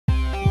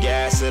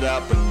gas it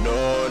up,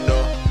 no,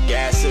 no.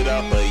 Gas it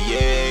up,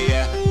 yeah,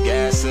 yeah.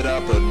 Gas it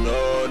up,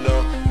 no,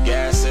 no.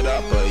 Gas it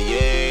up,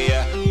 yeah,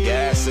 yeah.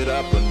 Gas it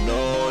up,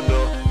 no,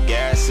 no.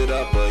 Gas it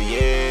up,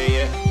 yeah,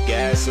 yeah.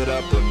 Gas it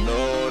up,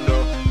 no,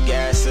 no.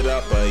 Gas it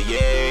up, yeah,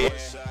 yeah.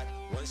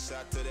 One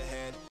shot to the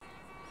head.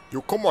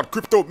 Yo, come on,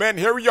 Crypto, man.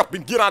 Hurry up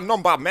and get our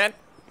number, man.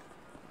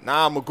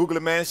 Nah, I'm a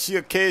Googler, man. She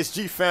a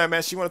KSG fan,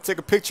 man. She want to take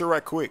a picture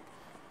right quick.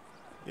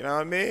 You know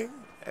what I mean?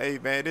 Hey,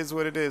 man, it is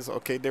what it is.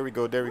 Okay, there we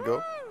go. There we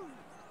go.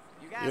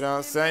 You know what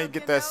I'm saying?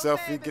 Get that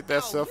selfie. Get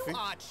that selfie. You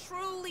are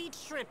truly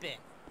tripping.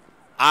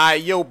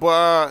 Alright, yo,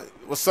 bruh.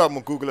 What's up,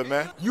 my Googler,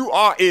 man? You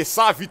are a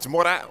savage,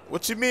 mora.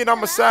 What you mean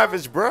I'm a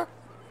savage, bruh?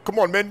 Come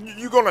on, man.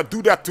 You gonna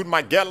do that to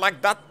my girl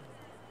like that?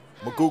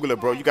 My Googler,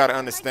 bro. You gotta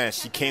understand.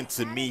 She came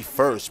to me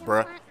first,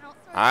 bruh.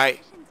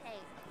 Alright?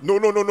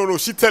 No.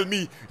 She tell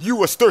me you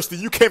was thirsty.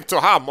 You came to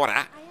her,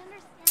 mora.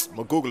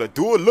 Magugla,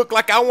 do it look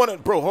like I want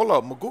it? Bro, hold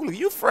up. Magugla,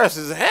 you fresh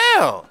as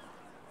hell.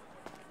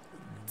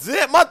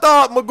 Damn, I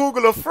thought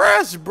Magugla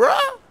fresh, bro.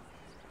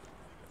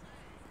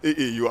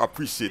 Hey, you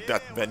appreciate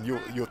that, man.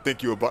 You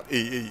think you about,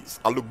 hey,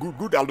 I look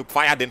good. I look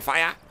fire than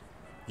fire.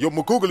 Yo,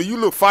 Magugla, you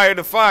look fire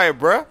than fire,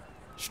 bro.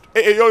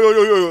 Hey,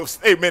 yo.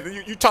 Hey,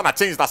 man, you trying to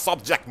change that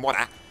subject,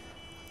 mother.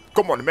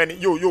 Come on, man.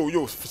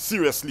 Yo,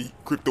 seriously,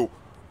 Crypto.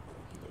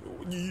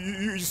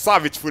 You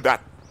savage for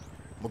that.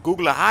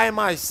 Magugla, how am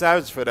I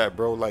savage for that,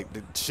 bro? Like,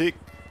 the chick,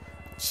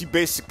 she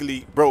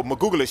basically, bro,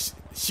 Magugla,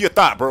 she a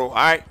thought, bro,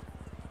 alright?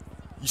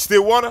 You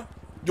still want her?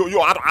 Yo,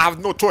 I have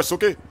no choice,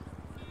 okay?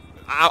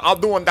 I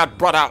don't want that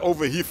brother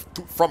over here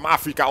from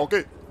Africa,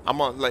 okay?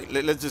 I'm on, like,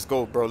 let's just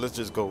go, bro. Let's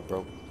just go,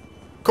 bro.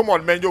 Come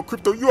on, man. Yo,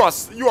 Crypto, you are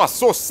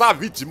so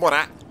savage,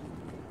 mother.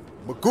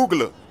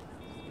 Magugla,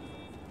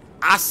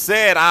 I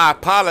said I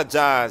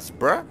apologize,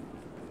 bruh.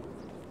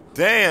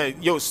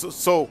 Damn, yo,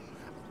 so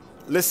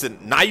listen,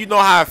 now you know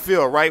how I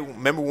feel, right?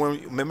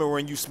 Remember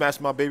when you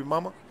smashed my baby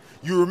mama?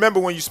 You remember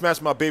when you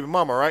smashed my baby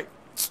mama, right?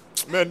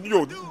 Man,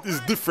 yo, it's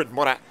different,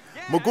 mother.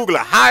 Magugla,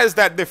 how is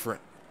that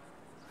different?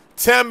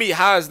 Tell me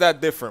how is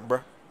that different, bro?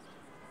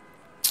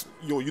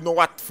 Yo, you know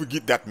what?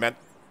 Forget that, man.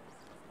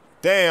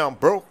 Damn,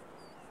 bro.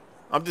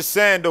 I'm just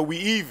saying, though, we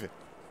even.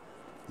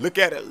 Look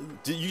at it.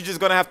 You just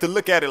gonna have to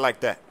look at it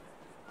like that.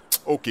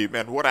 Okay,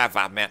 man,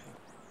 whatever, man.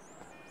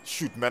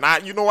 Shoot,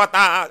 man. You know what?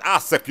 I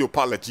accept your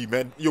apology,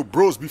 man. Your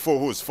bros before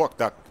hoes. Fuck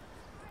that.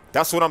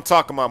 That's what I'm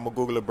talking about,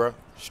 Magugla, bro.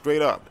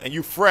 Straight up. And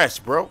you fresh,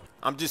 bro.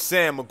 I'm just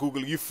saying,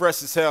 Magugla, you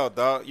fresh as hell,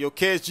 dog. Yo,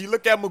 KSG,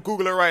 look at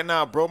Magugla right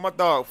now, bro. My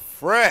dog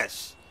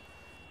fresh.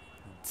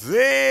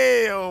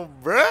 Damn,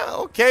 bro.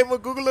 Okay,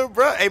 Magugla,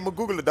 bro. Hey,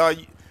 Magugla, dog.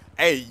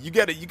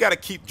 You gotta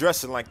keep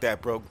dressing like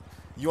that, bro.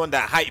 You on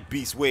that hype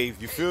beast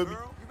wave, you feel me?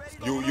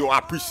 Yo, I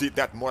appreciate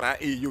that more.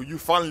 Hey, yo, you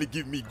finally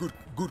give me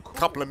good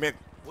compliment.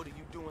 What are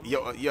you doing?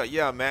 Yo,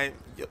 yeah, man.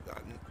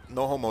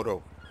 No homo,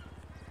 though.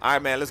 All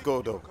right, man, let's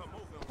go, though.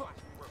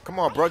 Come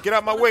on, bro, get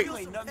out my way.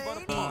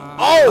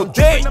 Oh,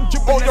 dang.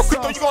 Oh, yo,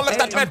 Crypto, you gonna let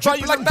that man try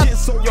you like that?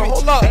 Yo,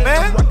 hold up,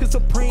 man.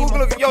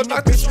 Magugla, yo,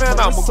 knock this man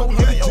out,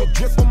 Magugla. Yo,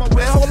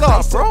 man, hold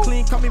up, bro.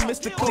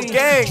 On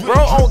gang, bro,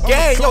 on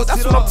gang. Yo,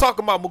 that's what I'm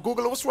talking about,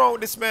 Magugla. What's wrong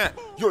with this man?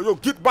 Yo,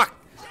 get back,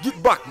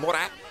 more.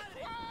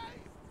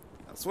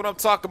 That's what I'm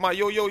talking about.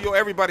 Yo,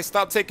 everybody,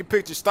 stop taking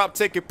pictures,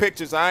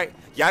 all right?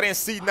 Y'all didn't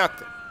see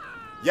nothing.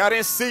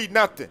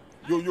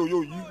 Yo,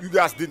 you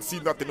guys didn't see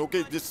nothing,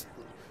 okay? Just,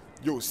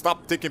 yo,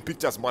 stop taking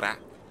pictures, mother.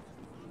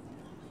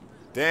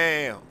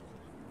 Damn.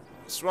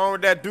 What's wrong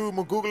with that dude,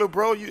 Magugla,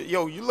 bro?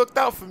 You looked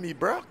out for me,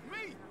 bro.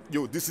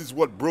 Yo, this is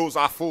what bros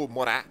are for,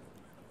 mother.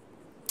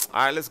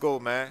 All right, let's go,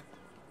 man.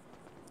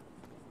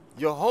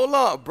 Yo, hold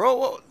up,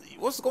 bro.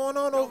 What's going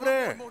on over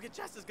there?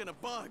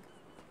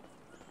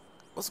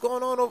 What's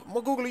going on over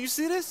Magugla? You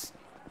see this?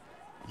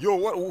 Yo,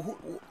 what?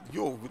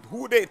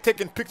 Who are they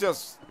taking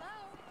pictures?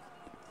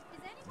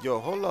 Yo,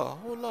 hold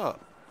up.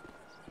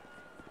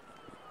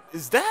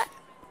 Is that?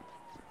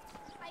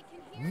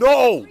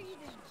 No,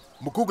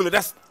 Magugla,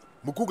 that's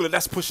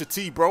Pusha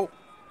T, bro.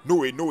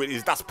 No, it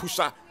is. That's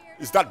Pusha.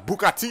 Is that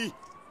Booker T?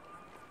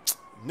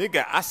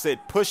 Nigga, I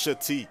said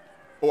Pusha T.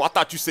 Oh, I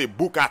thought you said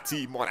Booker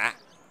T, more.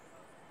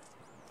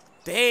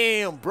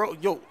 Damn, bro.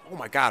 Yo, oh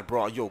my God,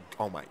 bro. Yo,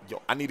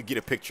 I need to get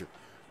a picture.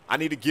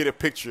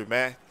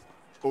 Man.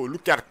 Oh,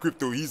 look at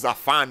Crypto. He's a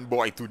fine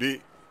boy today.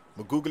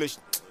 Magugla,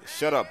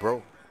 shut up,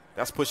 bro.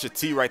 That's Pusha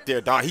T right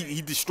there, dog.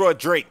 He destroyed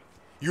Drake.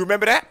 You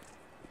remember that?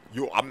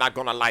 Yo, I'm not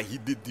gonna lie. He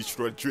did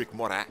destroy Drake,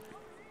 more.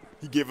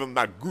 He gave him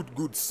that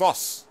good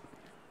sauce.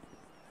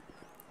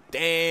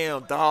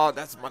 Damn, dog.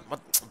 That's my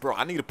bro.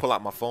 I need to pull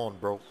out my phone,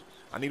 bro.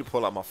 Hold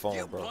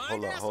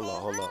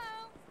up.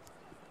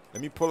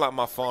 Let me pull out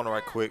my phone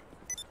right quick.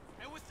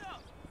 Hey, what's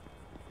up?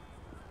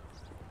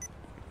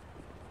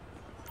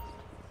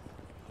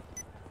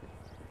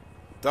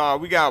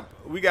 Dog, we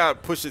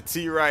got Pusha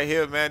T right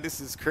here, man. This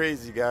is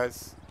crazy,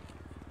 guys.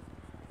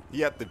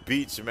 He at the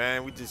beach,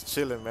 man. We just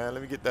chilling, man.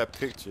 Let me get that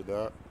picture,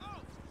 dog.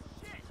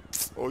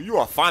 Oh, you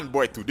a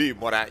fanboy today,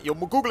 mother. Yo,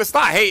 Magugla,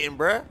 stop hating,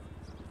 bruh.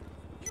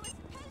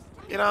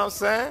 You know what I'm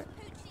saying?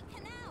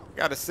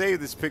 Gotta save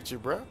this picture,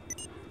 bruh.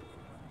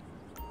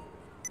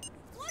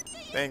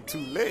 Thing too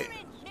lit.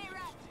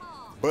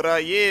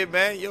 But yeah,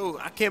 man, yo,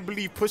 I can't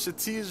believe Pusha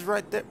T is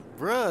right there,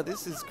 bruh.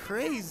 This is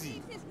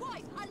crazy.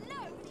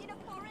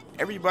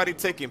 Everybody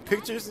taking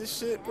pictures and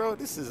shit, bro.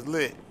 This is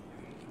lit.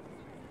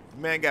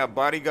 Man got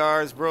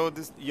bodyguards, bro.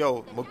 This,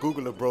 yo,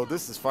 Magugula, bro.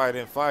 This is fire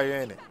and fire,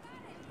 ain't it?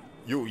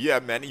 Yo, yeah,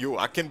 man. Yo,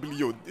 I can't believe,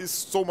 yo, there's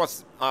so much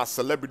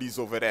celebrities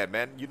over there,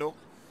 man. You know,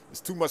 there's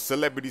too much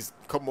celebrities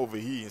come over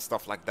here and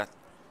stuff like that.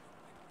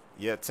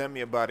 Yeah, tell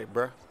me about it,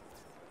 bro.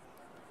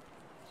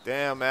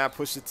 Damn, man,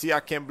 Pusha T. I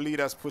can't believe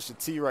that's Pusha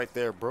T right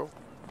there, bro.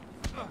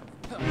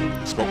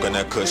 Smoking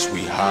that kush,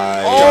 we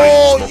high.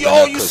 Oh,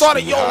 yo, you saw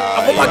that, yo.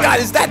 Oh my God,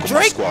 is that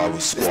Drake?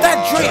 Is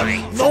that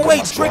Drake? No way,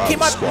 Drake came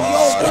out. Yo,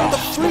 in the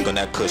freak. Smoking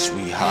that kush,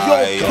 we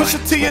high. Yo,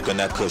 Pusha T.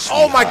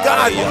 Oh my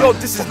God, yo,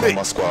 this is lit.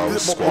 Google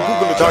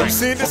it, dog. You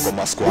seen this?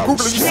 Google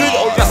it, you seen it?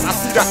 Oh yes, I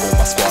see that.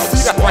 I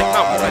see that right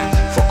now, bro.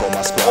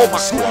 Oh my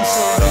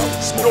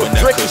goodness. Yo,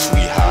 Drake is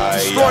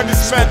destroying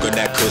this man.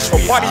 Oh,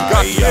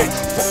 bodyguard today.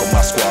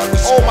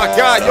 Oh my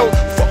God, yo,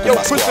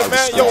 Pusha,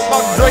 man, yo,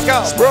 knock Drake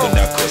out, bro.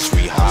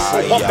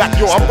 I'm back,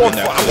 yo. I'm going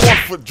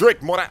for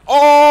Drake, more that.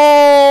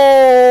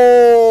 Oh!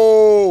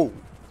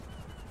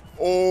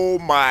 Oh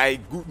my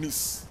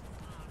goodness.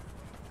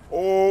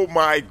 Oh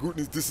my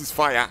goodness, this is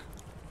fire.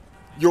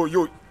 Yo,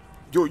 you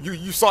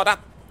saw that?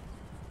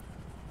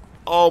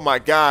 Oh my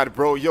God,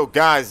 bro. Yo,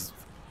 guys,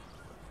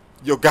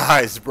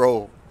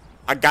 bro.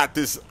 I got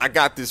this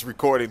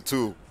recording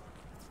too.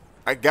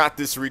 I got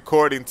this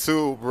recording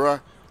too, bruh.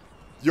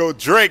 Yo,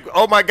 Drake.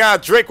 Oh my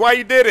God, Drake, why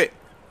you did it?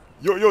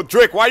 Yo,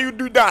 Drake, why you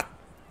do that?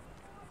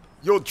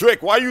 Yo,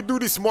 Drake, why you do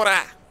this,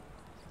 mora?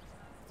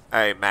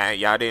 Hey, man,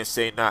 y'all didn't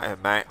say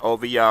nothing, man.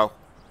 OVO.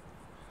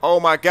 Oh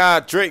my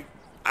God, Drake.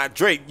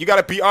 Drake, you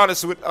gotta be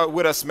honest with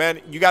us,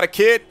 man. You got a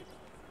kid?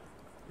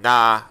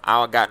 Nah, I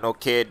don't got no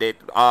kid. They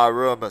all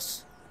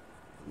rumors.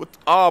 What?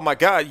 Oh my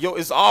God, yo,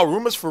 it's all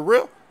rumors for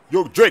real?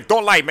 Yo, Drake,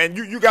 don't lie, man.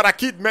 You got a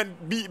kid, man.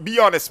 Be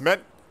honest,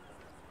 man.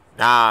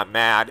 Nah,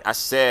 man. I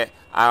said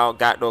I don't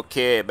got no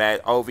kid, man.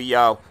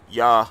 OVO,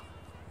 y'all.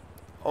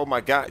 Oh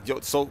my God, yo.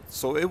 So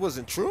it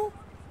wasn't true?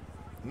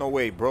 No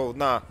way, bro.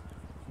 Nah.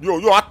 Yo,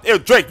 hey,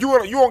 Drake, you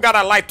don't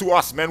gotta lie to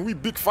us, man. We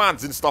big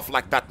fans and stuff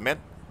like that, man.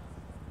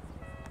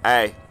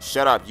 Hey,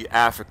 shut up, you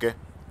African.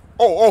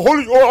 Oh,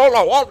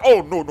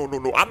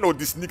 no. I know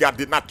this nigga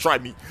did not try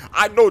me.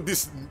 I know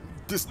this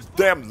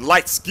damn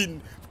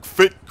light-skinned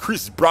fake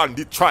Chris Brown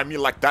did try me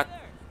like that.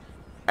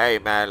 Hey,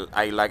 man,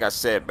 like I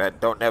said, man,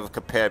 don't never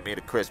compare me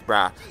to Chris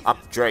Brown. I'm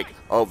Drake,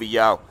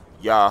 OVO,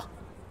 y'all.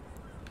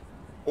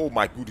 Oh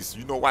my goodness,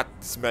 you know what?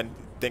 This man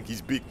think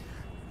he's big.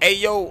 Hey,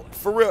 yo,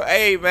 for real,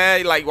 hey,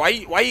 man, like, why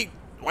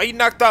you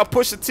knocked out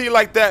Pusha T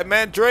like that,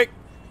 man, Drake?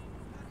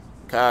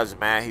 Cause,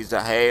 man, he's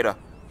a hater.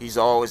 He's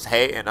always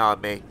hating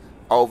on me.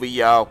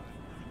 OVO.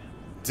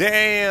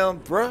 Damn,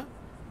 bruh.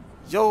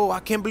 Yo, I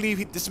can't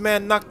believe this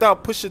man knocked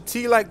out Pusha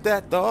T like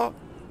that, dog.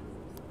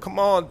 Come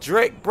on,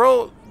 Drake,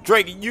 bro.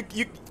 Drake, you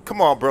come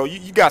on, bro.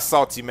 You got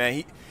salty,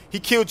 man. He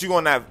killed you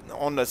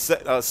on the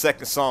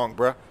second song,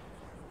 bro.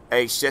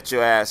 Hey, shut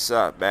your ass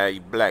up, man.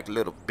 You black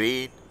little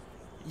bean.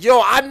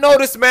 Yo, I know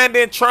this man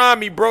didn't try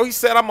me, bro. He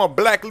said I'm a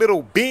black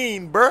little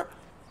bean, bro.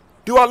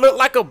 Do I look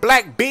like a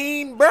black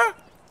bean, bro?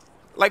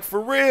 Like, for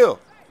real.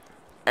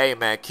 Hey,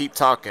 man, keep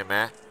talking,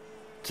 man.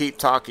 Keep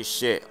talking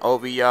shit.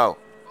 OVO.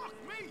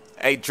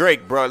 Hey,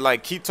 Drake, bro,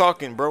 like, keep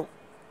talking, bro.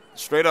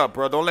 Straight up,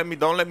 bro. Don't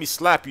let me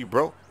slap you,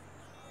 bro.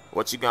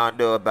 What you gonna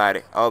do about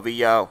it?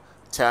 OVO,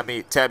 tell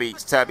me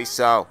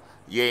so.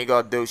 You ain't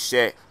gonna do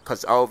shit,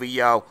 cause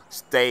OVO,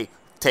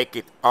 take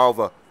it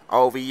over.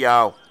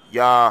 OVO,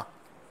 y'all.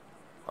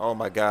 Oh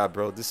my God,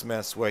 bro. This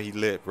man swear he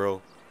lit,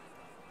 bro.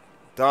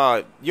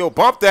 Dog, yo,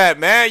 bump that,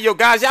 man. Yo,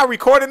 guys, y'all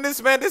recording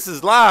this, man? This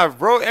is live,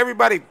 bro.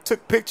 Everybody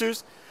took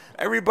pictures.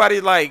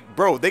 Everybody, like,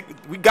 bro,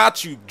 we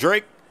got you,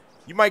 Drake.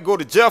 You might go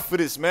to jail for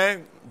this,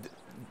 man.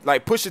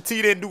 Like, Pusha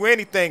T didn't do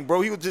anything,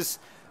 bro. He was just,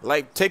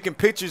 like, taking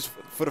pictures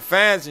for the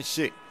fans and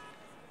shit.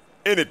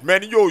 In it,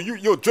 man.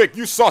 Yo, Drake,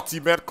 you salty,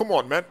 man. Come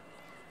on, man.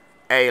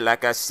 Hey,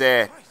 like I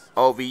said,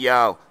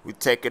 OVO, we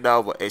take it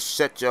over. And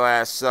shut your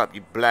ass up,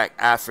 you black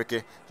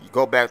African. You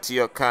go back to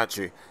your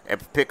country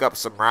and pick up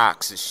some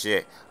rocks and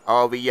shit.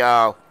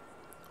 OVO.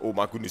 Oh,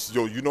 my goodness.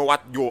 Yo, you know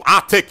what? Yo,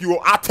 I'll take you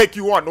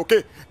on,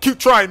 okay? Keep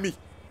trying me.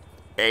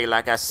 Hey,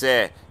 like I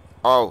said,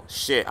 oh,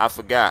 shit, I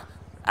forgot.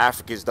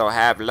 Africans don't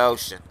have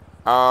lotion.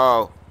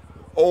 Oh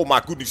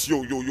my goodness,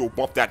 yo,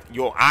 bump that.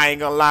 Yo, I ain't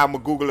gonna lie, I'm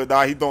gonna Google it,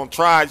 dog. He don't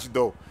try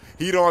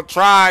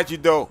you,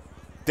 though.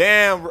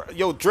 Damn,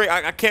 yo, Drake,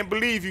 I can't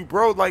believe you,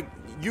 bro. Like,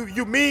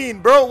 you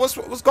mean, bro.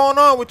 What's going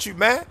on with you,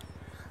 man?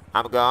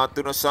 I'm going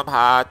through some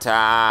hard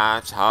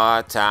times.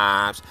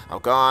 I'm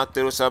going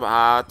through some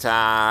hard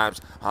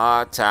times.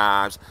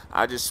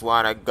 I just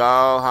wanna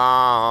go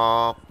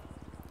home.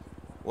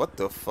 What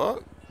the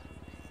fuck?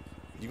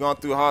 You going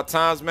through hard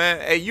times, man?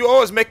 Hey, you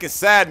always making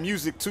sad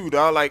music too,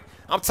 dog. Like,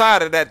 I'm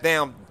tired of that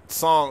damn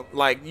song.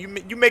 Like, you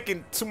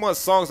making too much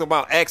songs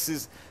about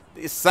exes.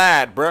 It's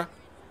sad, bruh.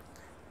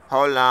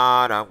 Hold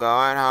on, I'm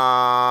going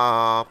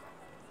home.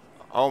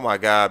 Oh my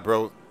God,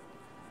 bro.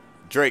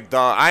 Drake,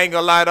 dog. I ain't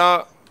gonna lie,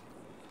 dog.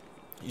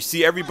 You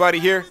see everybody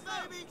here?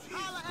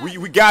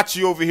 We got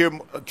you over here,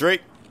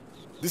 Drake.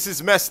 This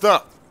is messed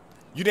up.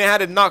 You didn't have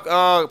to knock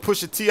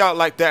Pusha T out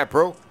like that,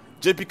 bro.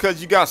 Just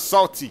because you got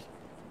salty.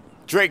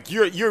 Drake,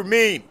 you're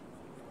mean.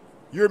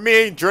 You're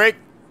mean, Drake.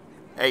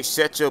 Hey,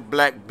 shut your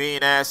black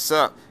bean ass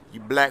up, you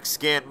black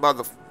skinned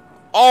mother.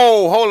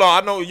 Oh, hold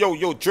on. I know,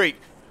 yo, Drake,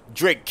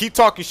 keep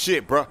talking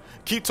shit, bro.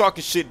 Keep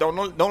talking shit.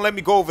 Don't let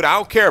me go over there. I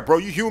don't care, bro.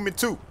 You human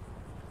too.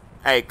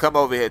 Hey, come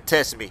over here.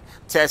 Test me,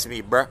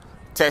 bro.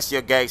 Test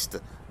your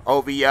gangster.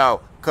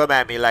 OVO, come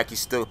at me like you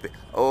stupid.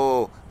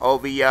 Oh,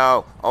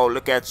 OVO. Oh,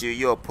 look at you.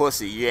 You a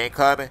pussy. You ain't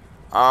coming.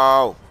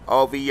 Oh,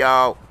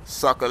 OVO.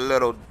 Suck a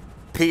little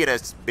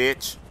penis,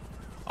 bitch.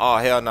 Oh,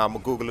 hell nah,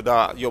 Magoogler,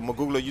 dog. Yo,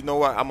 Magoogler, you know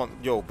what?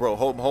 Yo, bro,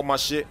 hold my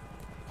shit.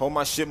 Hold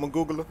my shit,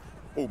 Magoogler.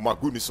 Oh, my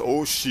goodness.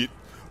 Oh, shit.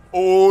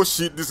 Oh,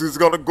 shit. This is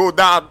gonna go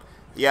down.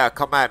 Yeah,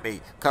 come at me.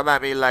 Come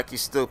at me like you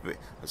stupid.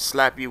 I'll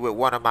slap you with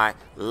one of my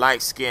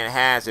light-skinned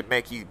hands and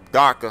make you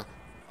darker.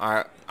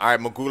 All right,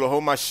 Magoogler,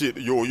 hold my shit.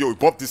 Yo,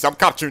 bump this. I'm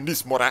capturing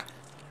this, mother.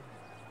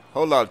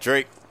 Hold up,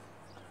 Drake.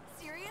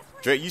 Seriously?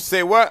 Drake, you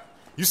say what?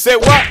 You say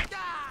what?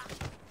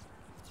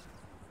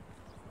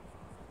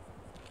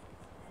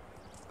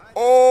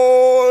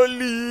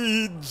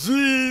 Holy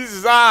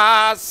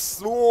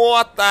Jesus!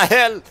 What the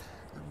hell?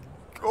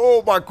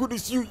 Oh my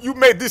goodness, you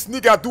made this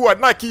nigga do a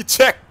Nike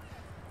check.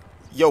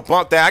 Yo,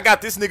 bump that. I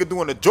got this nigga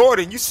doing a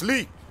Jordan. You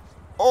sleep.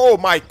 Oh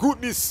my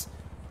goodness.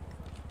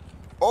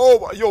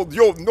 Oh, yo,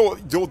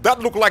 that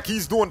look like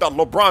he's doing that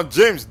LeBron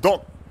James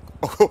dunk.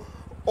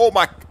 Oh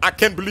my, I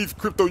can't believe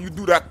Crypto you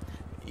do that.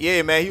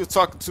 Yeah, man, he was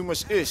talking too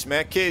much ish,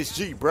 man.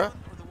 KSG, bruh.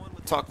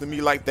 Talk to me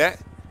like that.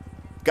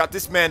 Got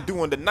this man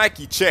doing the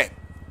Nike check.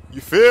 You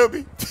feel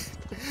me?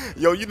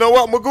 Yo, you know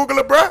what,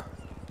 Magoogler, bruh?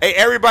 Hey,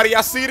 everybody,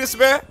 y'all see this,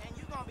 man?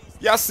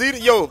 Y'all see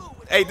it? Yo,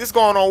 hey, this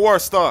going on War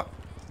Star.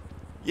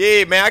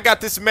 Yeah, man, I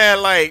got this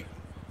man like,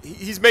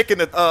 he's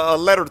making a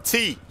letter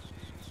T.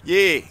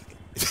 Yeah.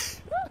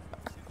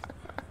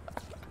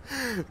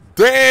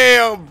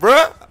 Damn,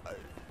 bruh.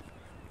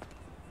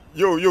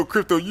 Yo,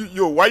 Crypto,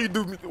 why you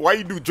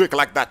do Drake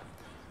like that?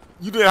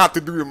 You didn't have to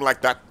do him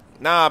like that.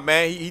 Nah,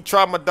 man, he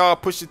tried my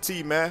dog Pusha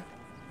T, man.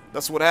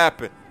 That's what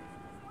happened.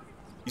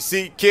 You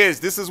see, kids,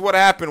 this is what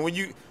happened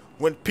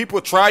when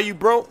people try you,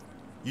 bro.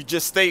 You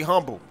just stay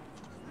humble.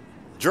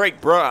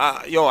 Drake, bro,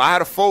 I had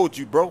to fold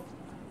you, bro.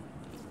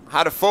 I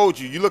had to fold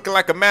you. You looking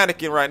like a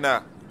mannequin right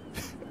now.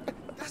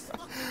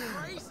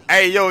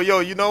 Hey, yo,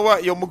 you know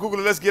what? Yo,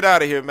 Magoogler, let's get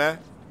out of here, man.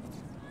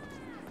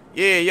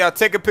 Yeah,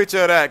 take a picture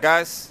of that,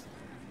 guys.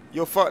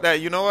 Yo, fuck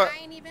that. You know what? I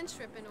ain't even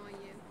tripping on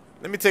you.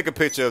 Let me take a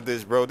picture of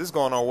this, bro. This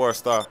going on War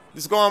Star.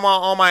 This going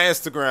on my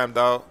Instagram,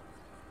 dog.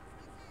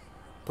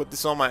 Put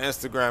this on my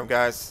Instagram,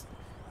 guys.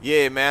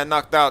 Yeah, man,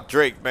 knocked out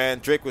Drake, man.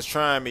 Drake was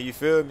trying me, you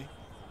feel me?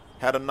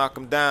 Had to knock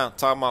him down.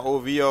 Talking about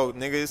OVO.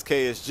 Nigga, it's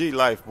KSG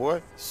life,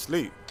 boy.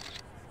 Sleep.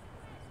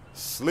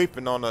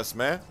 Sleeping on us,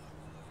 man.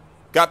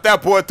 Got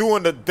that boy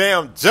doing the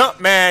damn jump,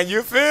 man.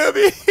 You feel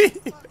me?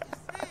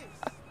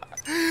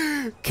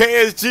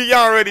 KSG,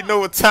 y'all already know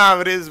what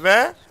time it is,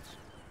 man.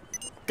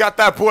 Got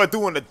that boy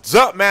doing the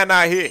jump, man,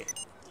 out here.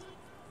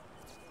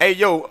 Hey,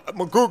 yo,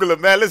 Magoogler,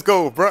 man, let's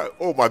go, bro.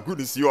 Oh, my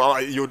goodness, yo,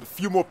 a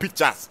few more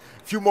pictures.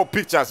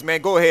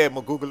 Man. Go ahead,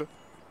 Magoogler.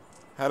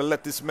 How to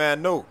let this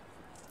man know.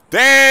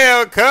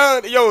 Damn,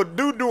 cuz. Yo,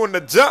 dude doing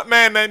the jump,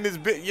 man, in this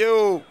bit.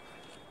 Yo. All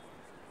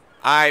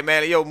right,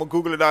 man. Yo,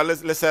 Magoogler, dog,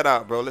 let's head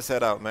out, bro. Let's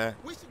head out, man.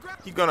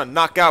 He gonna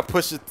knock out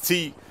Pusha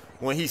T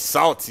when he's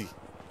salty.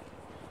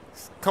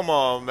 Come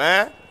on,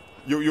 man.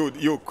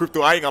 Yo,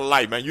 Crypto, I ain't gonna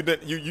lie, man. You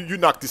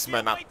knocked this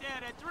man out.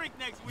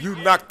 You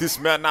knocked this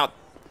man out.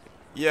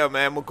 Yeah,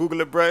 man,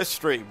 Magoogler, bro, it's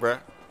straight, bro.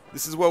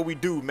 This is what we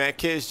do, man.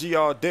 KSG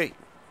all day.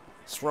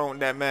 What's wrong with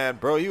that man,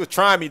 bro? He was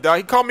trying me, dog.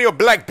 He called me a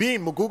black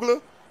bean,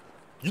 Magoogler.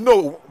 You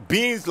know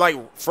beans like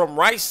from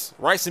rice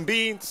and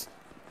beans?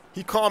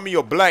 He called me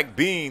a black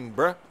bean,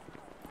 bro.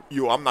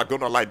 Yo, I'm not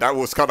gonna lie. That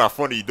was kind of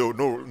funny, though.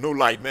 No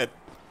lie, man.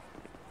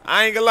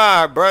 I ain't gonna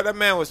lie, bro. That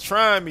man was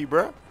trying me,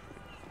 bro.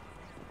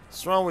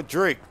 What's wrong with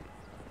Drake?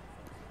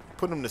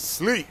 Put him to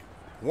sleep.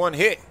 One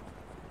hit.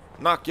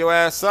 Knock your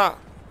ass out.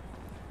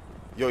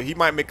 Yo, he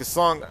might make a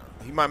song.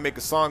 He might make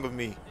a song of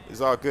me. It's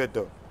all good,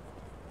 though.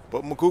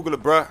 But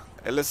Magoogler, bruh.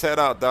 Hey, let's head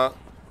out, dog.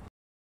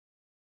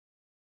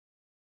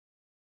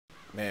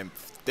 Man,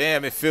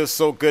 damn, it feels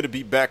so good to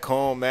be back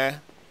home,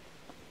 man.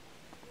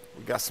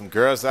 We got some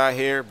girls out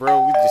here,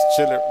 bro. We just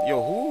chilling.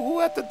 Yo, who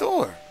at the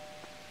door?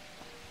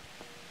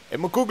 Hey,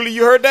 Magoogler,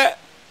 you heard that?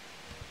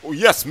 Oh,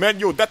 yes, man.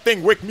 Yo, that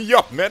thing wake me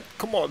up, man.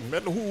 Come on,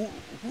 man. Who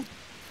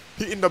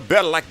hitting the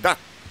bell like that?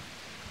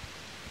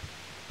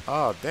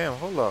 Oh, damn.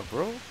 Hold up,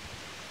 bro.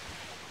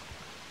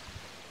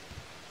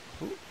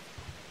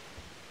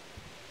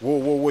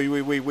 Whoa,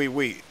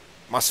 wait.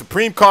 My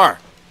Supreme car.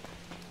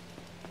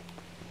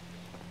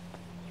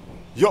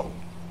 Yo,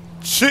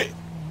 shit.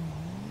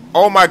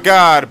 Oh my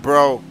God,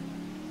 bro.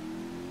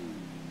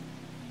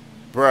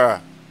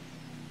 Bruh.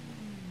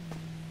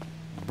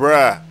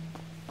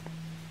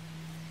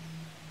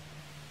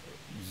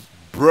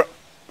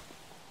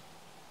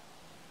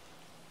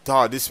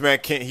 Dog, this man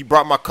can't. He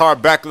brought my car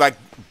back like,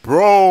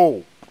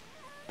 bro.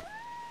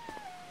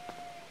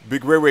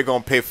 Big Ray Ray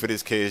gonna pay for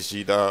this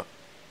KSG, dog.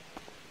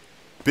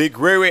 Big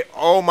Ray Ray,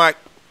 oh my.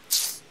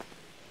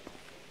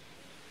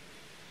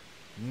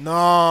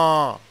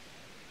 Nah.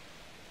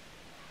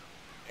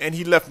 And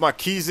he left my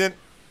keys in.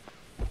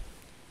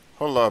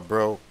 Hold up,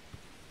 bro.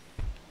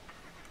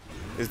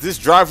 Is this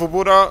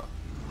drivable, dog?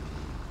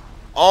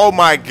 Oh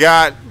my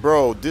God,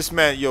 bro. This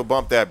man, yo,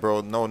 bump that,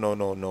 bro. No, no,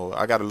 no, no.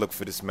 I gotta look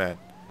for this man.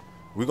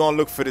 We're gonna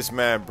look for this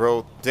man,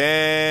 bro.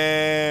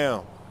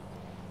 Damn.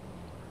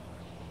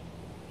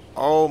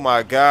 Oh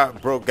my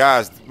God, bro.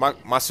 Guys,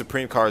 my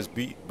Supreme car is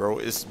beat, bro.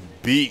 It's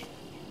beat.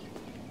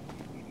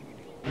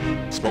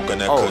 Smoking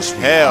that Oh, kush, we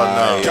hell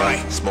high.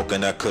 no.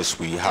 Smoking that kush,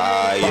 we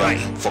high.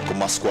 Fuck with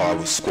my squad,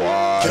 we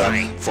squad.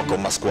 Fuck with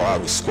my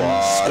squad, we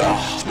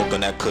squad.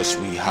 Smoking that kush,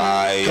 we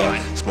high.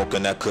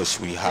 Smoking that kush,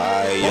 we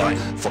high.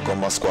 Fuck with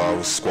my squad,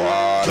 we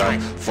squad.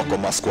 Fuck with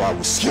my squad,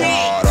 we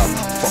squad.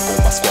 Fuck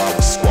with my squad,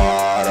 we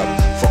squad.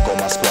 Fuck with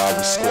my squad,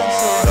 we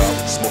squad.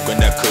 Smoking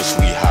that kush,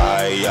 we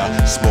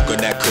high.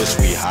 Smoking that kush,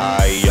 we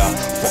high.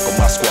 Fuck with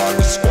my squad,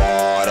 we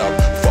squad.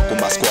 Fuck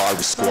with my squad,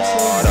 we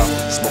squad.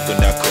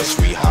 Smoking that kush,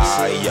 we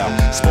high.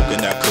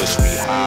 Smoking that kush, we high.